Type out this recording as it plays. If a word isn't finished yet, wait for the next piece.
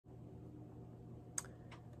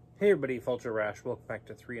Hey everybody, Fulcher Rash. Welcome back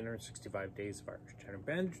to 365 Days of Irish Tenor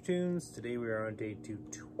Banjo Tunes. Today we are on day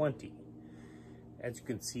 220. As you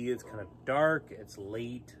can see, it's kind of dark, it's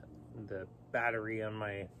late, the battery on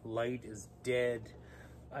my light is dead.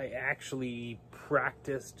 I actually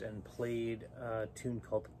practiced and played a tune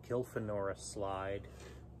called Gilfanora Slide.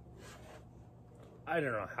 I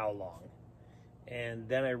don't know how long. And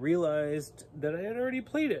then I realized that I had already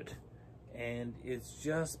played it. And it's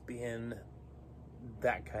just been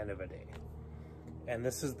that kind of a day. And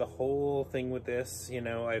this is the whole thing with this. You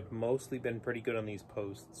know, I've mostly been pretty good on these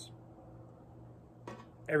posts.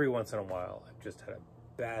 Every once in a while, I've just had a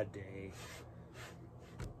bad day,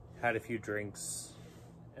 had a few drinks,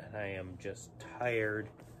 and I am just tired,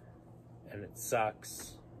 and it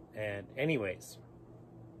sucks. And anyways,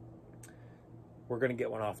 we're gonna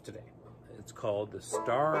get one off today. It's called The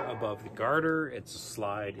Star Above the Garter. It's a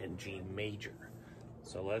slide in G major.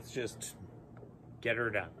 So let's just get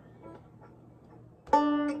her done.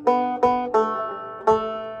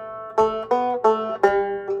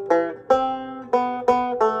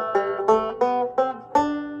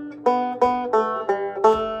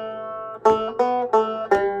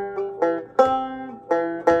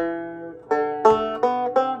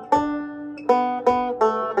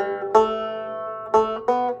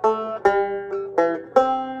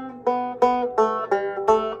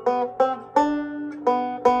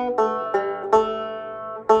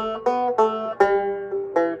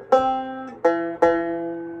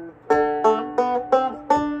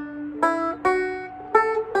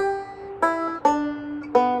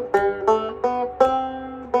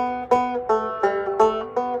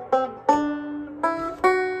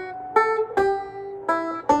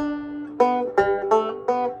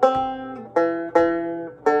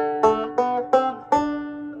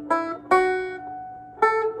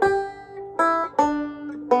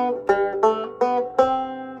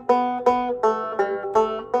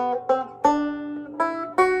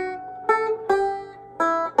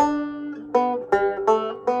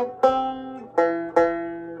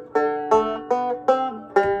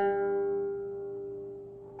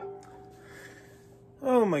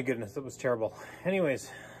 Oh my goodness, that was terrible. Anyways,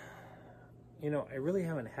 you know, I really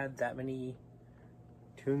haven't had that many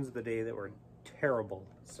tunes of the day that were terrible,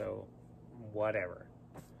 so whatever.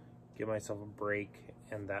 Give myself a break,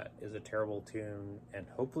 and that is a terrible tune, and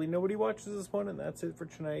hopefully nobody watches this one, and that's it for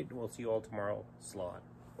tonight, and we'll see you all tomorrow. Slán.